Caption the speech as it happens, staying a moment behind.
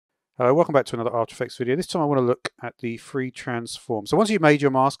Hello, welcome back to another After Effects video. This time I want to look at the free transform. So once you've made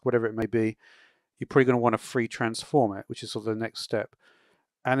your mask, whatever it may be, you're probably going to want to free transform it, which is sort of the next step.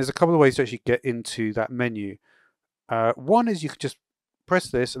 And there's a couple of ways to actually get into that menu. One is you could just press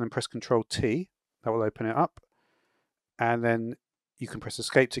this and then press Control T. That will open it up. And then you can press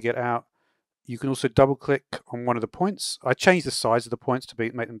Escape to get out. You can also double click on one of the points. I changed the size of the points to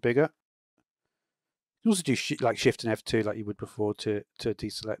make them bigger. You can also do like Shift and F2 like you would before to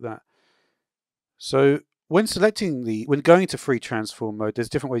deselect that. So when going to free transform mode, there's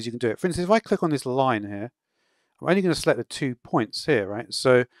different ways you can do it. For instance, if I click on this line here, I'm only going to select the 2 points here, right?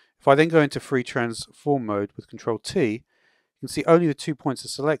 So if I then go into free transform mode with Control T, you can see only the 2 points are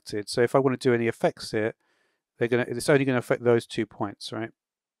selected. So if I want to do any effects here, it's only going to affect those 2 points, right?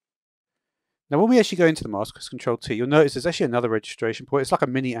 Now when we actually go into the mask, press Control T, you'll notice there's actually another registration point. It's like a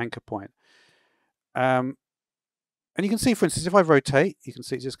mini anchor point. And you can see, for instance, if I rotate, you can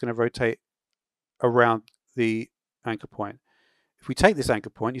see it's just going to rotate around the anchor point. If we take this anchor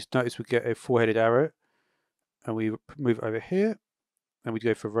point, you notice we get a 4-headed arrow, and we move it over here, and we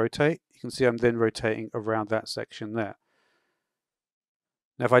go for rotate. You can see I'm then rotating around that section there.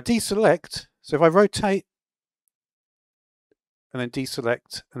 Now if I deselect, so if I rotate, and then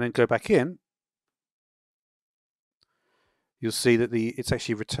deselect, and then go back in, you'll see that it's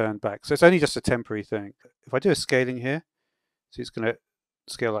actually returned back. So it's only just a temporary thing. If I do a scaling here, so it's going to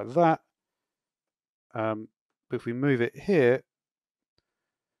scale like that. But if we move it here,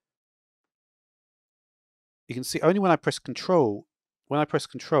 you can see only when I press Control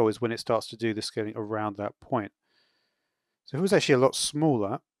is when it starts to do the scaling around that point. So if it was actually a lot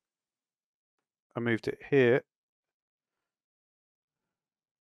smaller, I moved it here.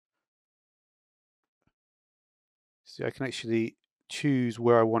 See, I can actually choose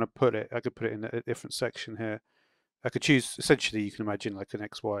where I want to put it. I could put it in a different section here. I could choose, essentially, you can imagine like an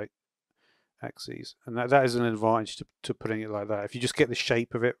XY axes, and that is an advantage to putting it like that. If you just get the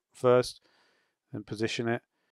shape of it first and position it,